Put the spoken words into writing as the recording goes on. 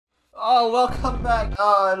Oh, welcome back.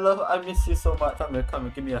 Oh, I miss you so much. Come here,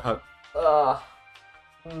 give me a hug.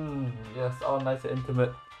 Yes, all nice and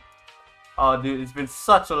intimate. Oh, dude, it's been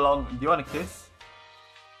such a long. Do you want a kiss?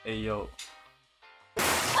 Hey, yo.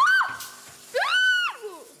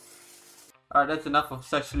 Alright, that's enough of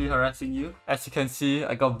sexually harassing you. As you can see,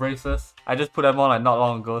 I got braces. I just put them on like not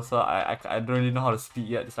long ago, so I don't really know how to speak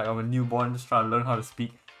yet. It's like I'm a newborn just trying to learn how to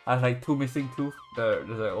speak. I have like 2 missing teeth. There's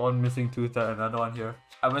like 1 missing tooth and another one here.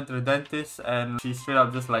 I went to the dentist and she straight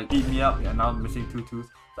up just like beat me up, and now I'm missing 2 teeth.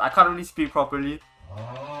 So I can't really speak properly.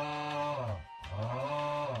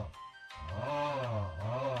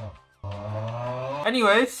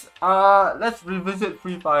 Anyways, let's revisit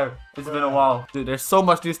Free Fire. It's been a while. Dude, there's so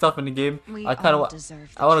much new stuff in the game. I want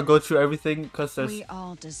to go through everything because there's... We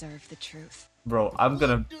all deserve the truth. Bro, I'm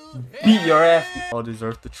gonna beat your ass. You all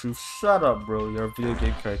deserve the truth. Shut up, bro. You're a video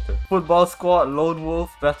game character. Football Squad, Lone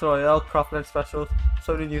Wolf, Battle Royale, Craftland Specials.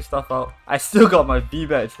 So many new stuff out. I still got my V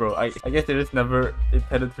badge, bro. I guess they just never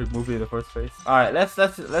intended to remove it in the first place. Alright, let's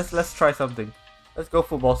try something. Let's go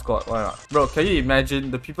Football Squad, why not? Bro, can you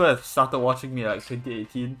imagine the people that started watching me like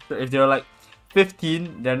 2018? So if they were like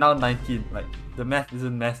 15, they're now 19. Like, the math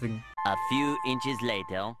isn't mathing. A few inches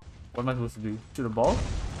later. What am I supposed to do? Shoot a ball?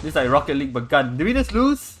 This is like Rocket League but gun. Did we just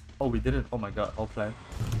lose? Oh, we didn't. Oh my god, all planned.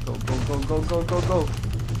 Go, go, go, go, go, go, go.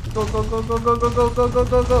 Go, go, go, go, go, go, go, go, go,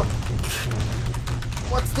 go, go.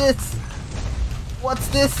 What's this? What's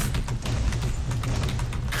this?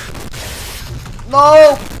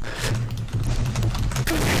 No!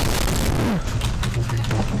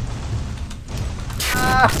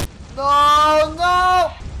 No,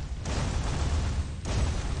 no!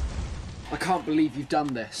 I can't believe you've done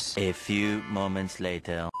this. A few moments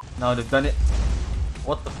later. Now they've done it.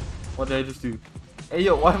 What did I just do? Hey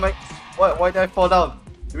yo, why did I fall down?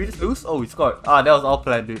 Did we just lose? Oh, we scored. Ah, that was all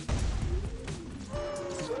planned, dude.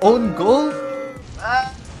 Own goal?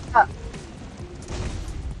 Ah! Ah!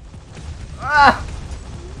 Ah!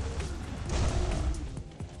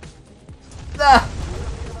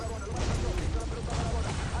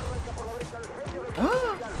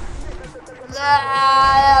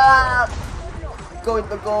 Go in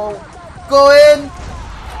the goal. Go in.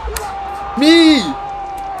 Me.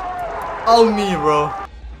 Oh, me, bro.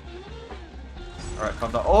 Alright,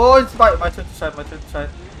 calm down. Oh, it's my turn to shine. My turn to shine.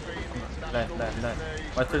 Land.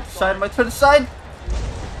 My turn to shine. My turn to shine.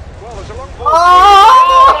 Oh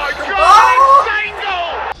my god!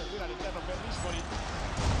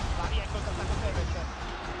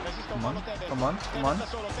 Come on.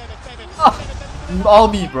 Oh, all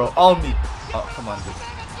me, bro. All me. Oh, come on, dude.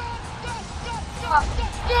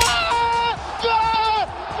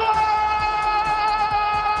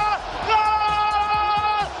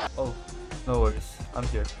 Oh, no worries. I'm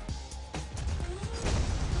here.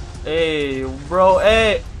 Hey, bro.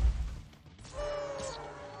 Hey.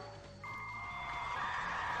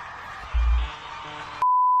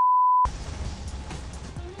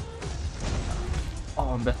 Oh,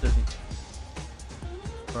 I'm better than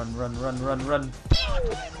Run.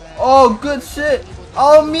 Oh, good shit.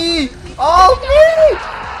 Oh, me. Oh, me.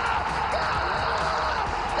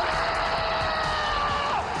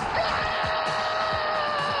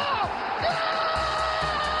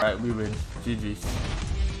 Alright, we win. GG's.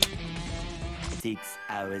 6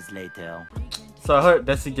 hours later. So I heard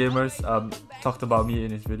Desi Gamers talked about me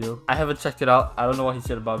in his video. I haven't checked it out. I don't know what he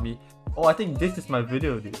said about me. Oh, I think this is my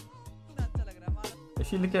video, dude. Is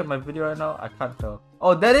she looking at my video right now? I can't tell.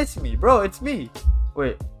 Oh, that is me, bro. It's me.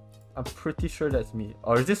 Wait, I'm pretty sure that's me.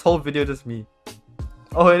 Or is this whole video just me?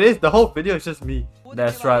 Oh, it is. The whole video is just me.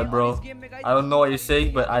 That's right, bro. I don't know what you're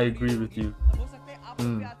saying, but I agree with you.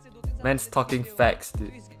 Man's talking facts,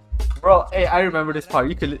 dude. Bro, hey, I remember this part.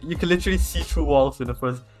 You can literally see through walls in the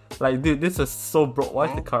first. Like, dude, this is so broke. Why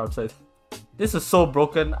is the car upside? This is so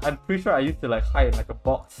broken. I'm pretty sure I used to like hide in like a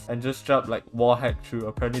box and just drop like wall hack through.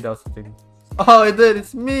 Apparently that was the thing. Oh, it did.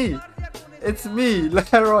 It's me. It's me,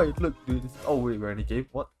 Leroy. Look, dude. Oh wait, we're in a game.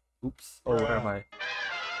 What? Oops. Oh, where am I?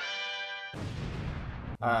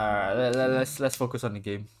 Let's focus on the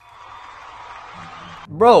game.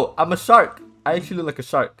 Bro, I'm a shark. I actually look like a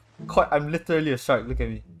shark. I'm literally a shark. Look at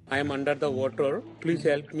me. I am under the water. Please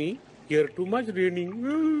help me. Here too much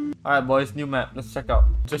raining. Alright, boys. New map. Let's check out.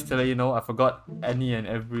 Just to let you know, I forgot any and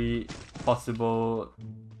every possible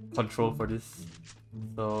control for this.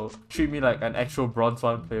 So treat me like an actual bronze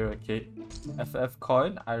 1 player, okay? FF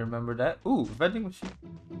coin, I remember that. Ooh, vending machine.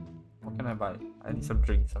 What can I buy? I need some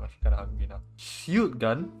drinks. I'm actually kind of hungry now. Shield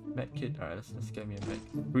gun, med kit. Alright, let's get me a med.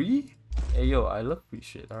 Free? Hey yo, I love free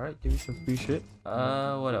shit. Alright, give me some free shit.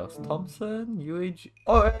 What else? Thompson, UAG.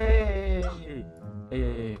 Oh, hey.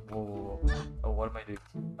 Whoa. Oh, what am I doing?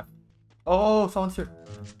 Oh, someone's here.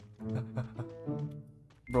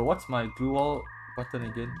 Bro, what's my glue wall button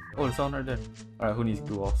again? Oh, there's someone right there. Alright, who needs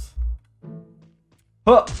glue walls?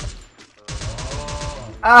 Huh!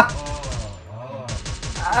 Ah!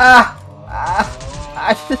 Ah!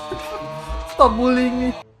 Ah! Stop bullying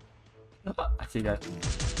me! Actually, guys.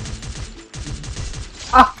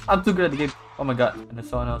 Ah! I'm too good at the game. Oh my god, and there's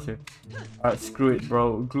someone else here. Alright, screw it,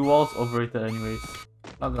 bro. Glue wall's overrated anyways.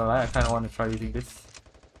 Not gonna lie, I kinda wanna try using this.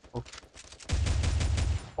 Oh.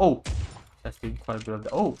 Oh! That's doing quite a bit of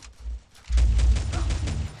that. Oh!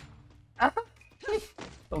 Ah!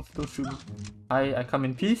 Don't shoot me. Hi, I come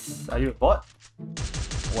in peace. Are you a bot?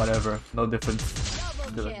 Whatever, no difference.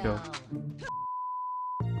 Still a kill.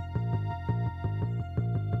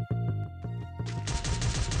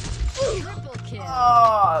 Triple kill.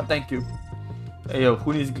 Ah, thank you. Hey yo,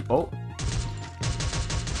 who needs oh?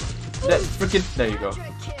 That freaking there you go.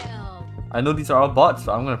 Triple kill. I know these are all bots,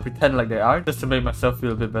 so I'm gonna pretend like they are just to make myself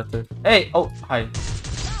feel a bit better. Hey, oh, hi.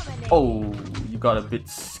 Oh, you got a bit.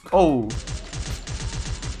 Oh.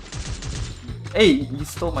 Hey, you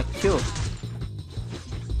stole my kill.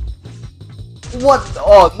 What?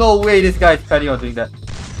 Oh, no way, this guy's planning on doing that.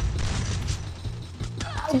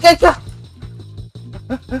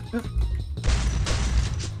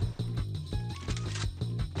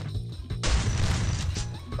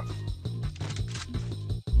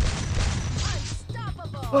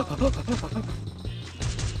 Unstoppable.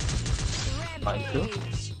 Fine, kill.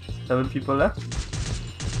 Rampage. 7 people left.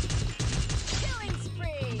 Killing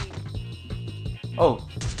spree. Oh.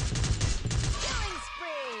 Killing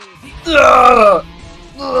spree.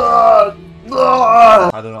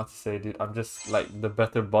 I don't know what to say, dude. I'm just like the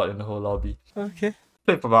better bot in the whole lobby. Okay.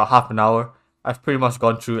 Played for about half an hour. I've pretty much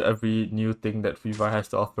gone through every new thing that Free Fire has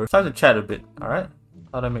to offer. It's time to chat a bit, alright?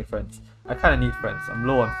 How do I make friends? I kinda need friends. I'm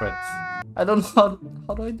low on friends. I don't know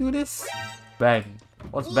how do I do this? Bang.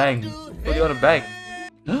 What's bang? What do you wanna bang?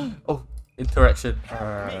 Oh, interaction.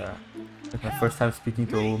 It's my first time speaking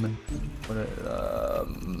to a woman.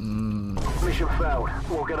 Mission failed.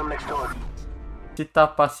 We'll get them next time. Cita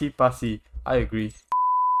pasi. I agree.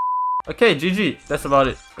 Okay, GG. That's about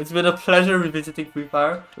it. It's been a pleasure revisiting Free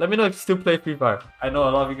Fire. Let me know if you still play Free Fire. I know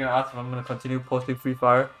a lot of you are gonna ask if I'm gonna continue posting Free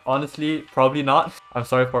Fire. Honestly, probably not. I'm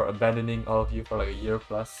sorry for abandoning all of you for like a year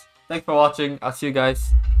plus. Thanks for watching. I'll see you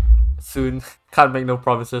guys soon. Can't make no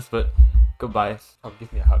promises, but goodbye. Oh,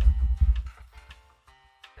 give me a hug.